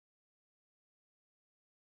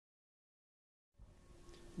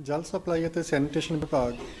जल सप्लाई ਅਤੇ ਸੈਨੀਟੇਸ਼ਨ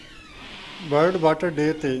ਵਿਭਾਗ ਵਰਲਡ ਵਾਟਰ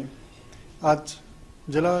ਡੇ ਤੇ ਅੱਜ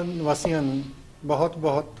ਜ਼ਿਲ੍ਹਾ ਨਿਵਾਸੀਆਂ ਨੂੰ ਬਹੁਤ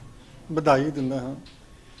ਵਧਾਈ ਦਿੰਦਾ ਹਾਂ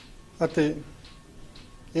ਅਤੇ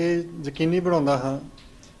ਇਹ ਯਕੀਨੀ ਬਣਾਉਂਦਾ ਹਾਂ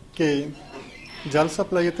ਕਿ ਜਲ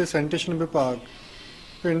ਸਪਲਾਈ ਅਤੇ ਸੈਨੀਟੇਸ਼ਨ ਵਿਭਾਗ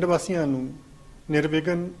ਪਿੰਡ ਵਾਸੀਆਂ ਨੂੰ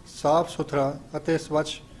ਨਿਰਵਿਘਨ ਸਾਫ਼ ਸੁਥਰਾ ਅਤੇ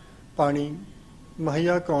ਸਵੱਛ ਪਾਣੀ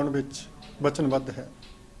ਮੁਹੱਈਆ ਕਰਾਉਣ ਵਿੱਚ ਵਚਨਬੱਧ ਹੈ।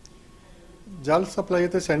 ਜਲ ਸਪਲਾਈ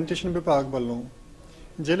ਅਤੇ ਸੈਨੀਟੇਸ਼ਨ ਵਿਭਾਗ ਵੱਲੋਂ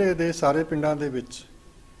ਜ਼ਿਲ੍ਹੇ ਦੇ ਸਾਰੇ ਪਿੰਡਾਂ ਦੇ ਵਿੱਚ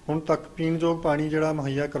ਹੁਣ ਤੱਕ ਪੀਣਯੋਗ ਪਾਣੀ ਜਿਹੜਾ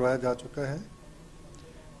ਮੁਹੱਈਆ ਕਰਵਾਇਆ ਜਾ ਚੁੱਕਾ ਹੈ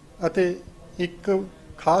ਅਤੇ ਇੱਕ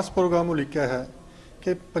ਖਾਸ ਪ੍ਰੋਗਰਾਮ ਉਲੀਕਿਆ ਹੈ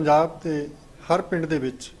ਕਿ ਪੰਜਾਬ ਦੇ ਹਰ ਪਿੰਡ ਦੇ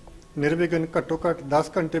ਵਿੱਚ ਨਿਰਵਿਘਨ ਘੱਟੋ ਘੱਟ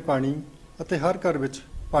 10 ਘੰਟੇ ਪਾਣੀ ਅਤੇ ਹਰ ਘਰ ਵਿੱਚ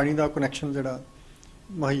ਪਾਣੀ ਦਾ ਕਨੈਕਸ਼ਨ ਜਿਹੜਾ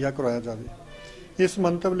ਮੁਹੱਈਆ ਕਰਵਾਇਆ ਜਾਵੇ। ਇਸ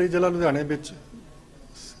ਮੰਤਵ ਲਈ ਜ਼ਿਲ੍ਹਾ ਲੁਧਿਆਣੇ ਵਿੱਚ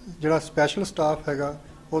ਜਿਹੜਾ ਸਪੈਸ਼ਲ ਸਟਾਫ ਹੈਗਾ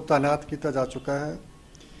ਉਹ ਤਾਇਨਾਤ ਕੀਤਾ ਜਾ ਚੁੱਕਾ ਹੈ।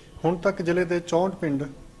 ਹੁਣ ਤੱਕ ਜ਼ਿਲ੍ਹੇ ਦੇ 64 ਪਿੰਡ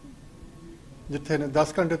ਜਿੱਥੇ ਨੇ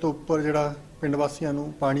 10 ਘੰਟੇ ਤੋਂ ਉੱਪਰ ਜਿਹੜਾ ਪਿੰਡ ਵਾਸੀਆਂ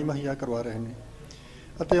ਨੂੰ ਪਾਣੀ ਮੁਹੱਈਆ ਕਰਵਾ ਰਹੇ ਨੇ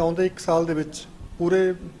ਅਤੇ ਆਉਂਦੇ 1 ਸਾਲ ਦੇ ਵਿੱਚ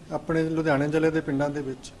ਪੂਰੇ ਆਪਣੇ ਲੁਧਿਆਣੇ ਜ਼ਿਲ੍ਹੇ ਦੇ ਪਿੰਡਾਂ ਦੇ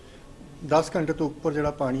ਵਿੱਚ 10 ਘੰਟੇ ਤੋਂ ਉੱਪਰ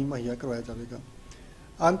ਜਿਹੜਾ ਪਾਣੀ ਮੁਹੱਈਆ ਕਰਵਾਇਆ ਜਾਵੇਗਾ।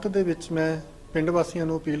 ਅੰਤ ਦੇ ਵਿੱਚ ਮੈਂ ਪਿੰਡ ਵਾਸੀਆਂ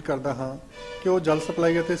ਨੂੰ ਅਪੀਲ ਕਰਦਾ ਹਾਂ ਕਿ ਉਹ ਜਲ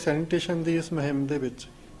ਸਪਲਾਈ ਅਤੇ ਸੈਨੀਟੇਸ਼ਨ ਦੀ ਇਸ ਮੁਹਿੰਮ ਦੇ ਵਿੱਚ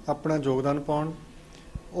ਆਪਣਾ ਯੋਗਦਾਨ ਪਾਉਣ।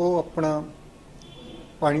 ਉਹ ਆਪਣਾ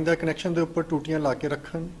ਪਾਣੀ ਦਾ ਕਨੈਕਸ਼ਨ ਦੇ ਉੱਪਰ ਟੂਟੀਆਂ ਲਾ ਕੇ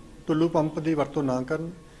ਰੱਖਣ, ਟੁੱਲੂ ਪੰਪ ਦੀ ਵਰਤੋਂ ਨਾ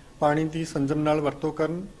ਕਰਨ, ਪਾਣੀ ਦੀ ਸੰਜਮ ਨਾਲ ਵਰਤੋਂ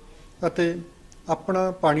ਕਰਨ ਅਤੇ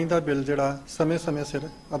ਆਪਣਾ ਪਾਣੀ ਦਾ ਬਿੱਲ ਜਿਹੜਾ ਸਮੇਂ-ਸਮੇਂ ਸਿਰ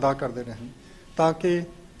ਅਦਾ ਕਰਦੇ ਰਹਿਣ ਤਾਂ ਕਿ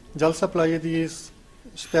ਜਲ ਸਪਲਾਈ ਦੀ ਇਸ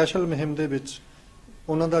ਸਪੈਸ਼ਲ ਮੁਹਿੰਮ ਦੇ ਵਿੱਚ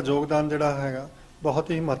ਉਹਨਾਂ ਦਾ ਯੋਗਦਾਨ ਜਿਹੜਾ ਹੈਗਾ ਬਹੁਤ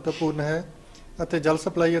ਹੀ ਮਹੱਤਵਪੂਰਨ ਹੈ ਅਤੇ ਜਲ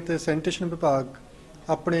ਸਪਲਾਈ ਅਤੇ ਸੈਨੀਟੇਸ਼ਨ ਵਿਭਾਗ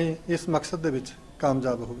ਆਪਣੇ ਇਸ ਮਕਸਦ ਦੇ ਵਿੱਚ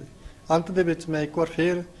ਕਾਮਯਾਬ ਹੋਵੇ। ਅੰਤ ਦੇ ਵਿੱਚ ਮੈਂ ਇੱਕ ਵਾਰ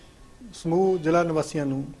ਫੇਰ ਸਮੂਹ ਜ਼ਿਲ੍ਹਾ ਨਿਵਾਸੀਆਂ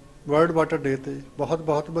ਨੂੰ ਵਰਲਡ ਵਾਟਰ ਡੇ ਤੇ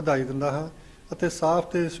ਬਹੁਤ ਵਧਾਈ ਦਿੰਦਾ ਹਾਂ ਅਤੇ ਸਾਫ਼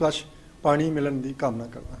ਤੇ ਸਵੱਛ ਪਾਣੀ ਮਿਲਣ ਦੀ ਕਾਮਨਾ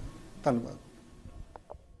ਕਰਦਾ ਹਾਂ। ਧੰਨਵਾਦ।